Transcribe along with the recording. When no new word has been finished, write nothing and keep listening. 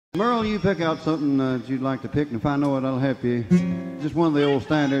Merle, you pick out something that you'd like to pick, and if I know it, I'll help you. Just one of the old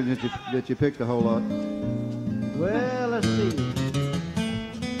standards that you picked a whole lot. Well, let's see.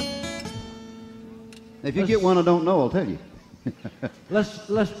 If you get one I don't know, I'll tell you.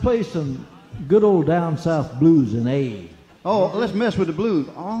 let's play some good old down south blues in A. Oh, let's mess with the blues.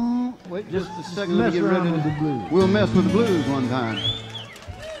 Oh, wait just a second. Let me get ready with the blues. We'll mess with the blues one time.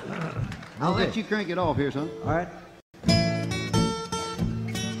 I'll Okay. let you crank it off here, son. All right.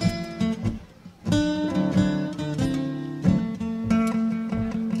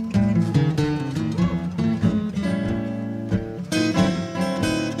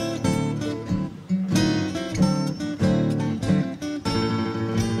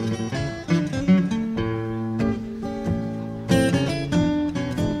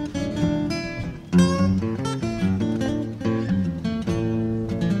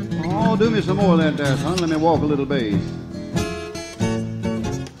 Oh, do me some more of that there, son. Let me walk a little bass.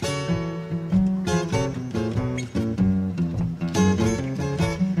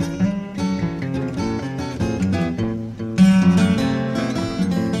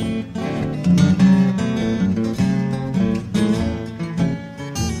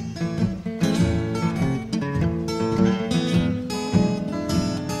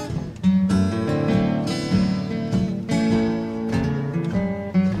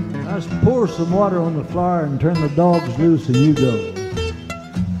 Pour some water on the floor and turn the dogs loose, and you go.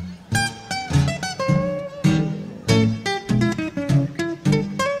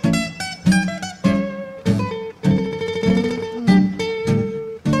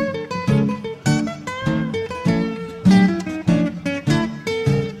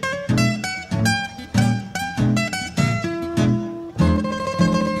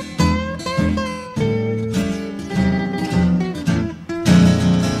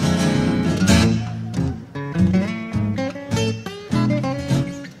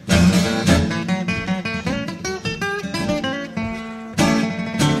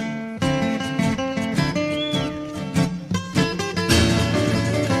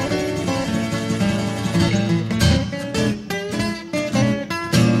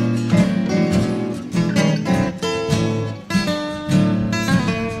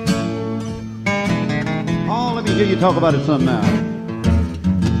 Hear you talk about it some now.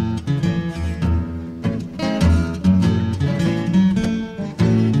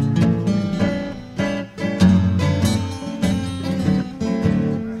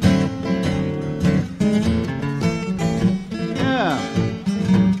 Yeah.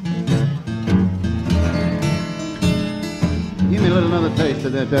 Give me a little another taste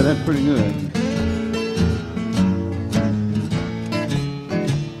of that. That's pretty good.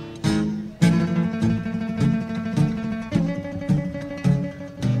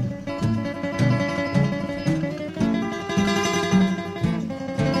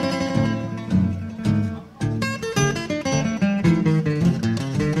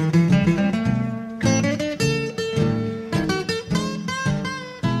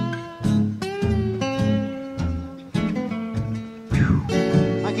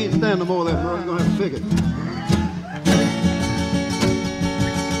 Stand no more of that, Merle. You're going to have to pick it.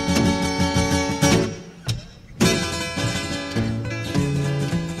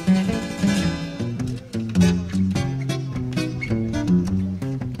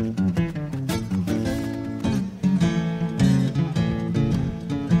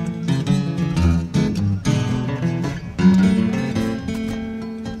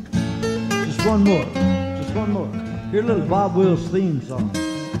 Just one more. Just one more. Here's a little Bob Wills theme song.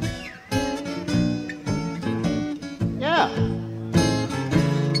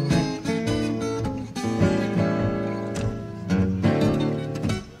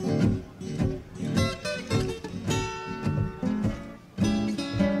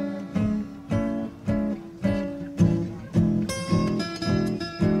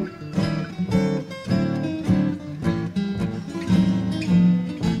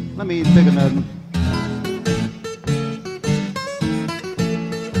 Let me pick another.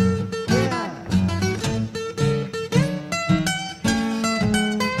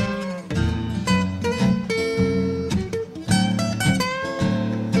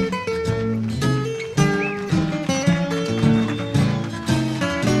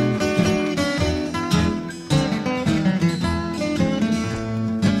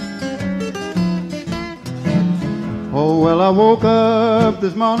 Oh, well, I woke up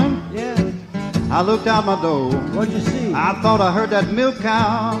this morning. Yeah. I looked out my door. What'd you see? I thought I heard that milk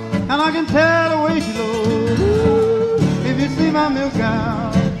cow, and I can tell the way she goes. If you see my milk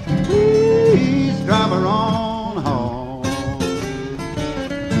cow, please drive her on home.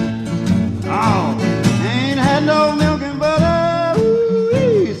 Oh, ain't had no milk and butter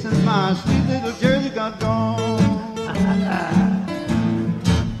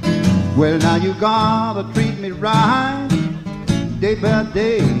you gotta treat me right, day by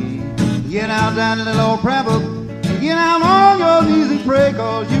day. Get out that little old prayer book, get out on your knees and pray,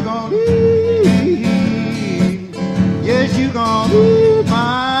 cause you gon' need, yes, you gon' need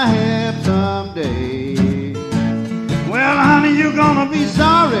my help someday. Well, honey, you're gonna be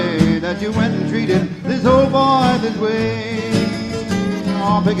sorry that you went and treated this old boy this way.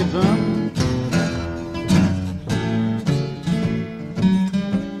 Oh, pick it, son.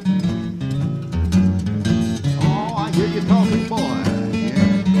 Oh, I hear you talking, boy.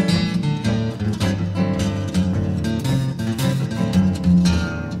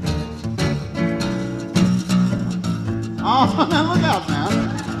 Oh, now look out, man.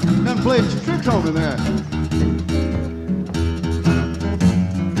 Done played tricks over there.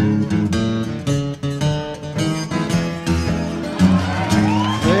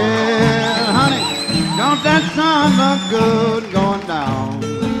 Well, honey, don't that sun look good going down?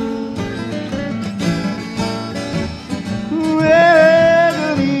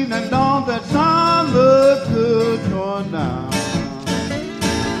 Well, good evening, don't that sun look good going down?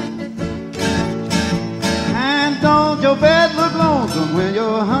 Don't your bed look lonesome when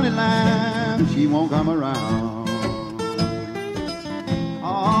your honey lamb, she won't come around?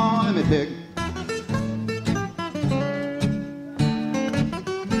 Oh, let me pick.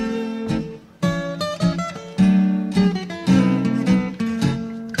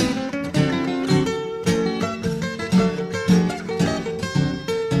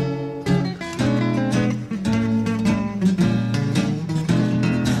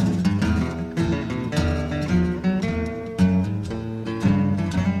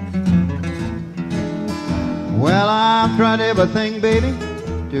 Well, I've tried everything, baby,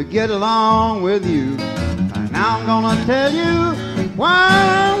 to get along with you. And now I'm gonna tell you what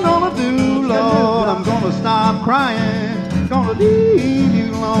I'm gonna do, Lord. I'm gonna stop crying, gonna leave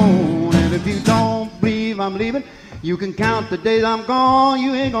you alone. And if you don't believe I'm leaving, you can count the days I'm gone.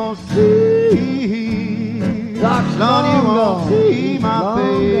 You ain't gonna see, Lord, you won't see my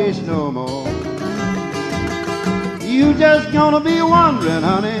face no more. You just gonna be wondering,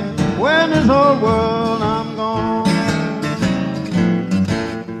 honey, where in this whole world I'm gone.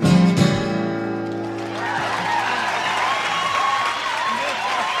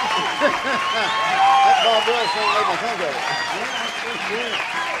 That Bob Roy song made me think of it.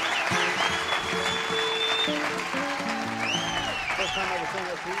 First time I ever sang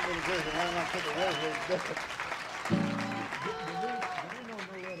that sweet little version, why not put the rest of it?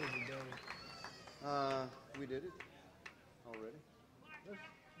 We did it already.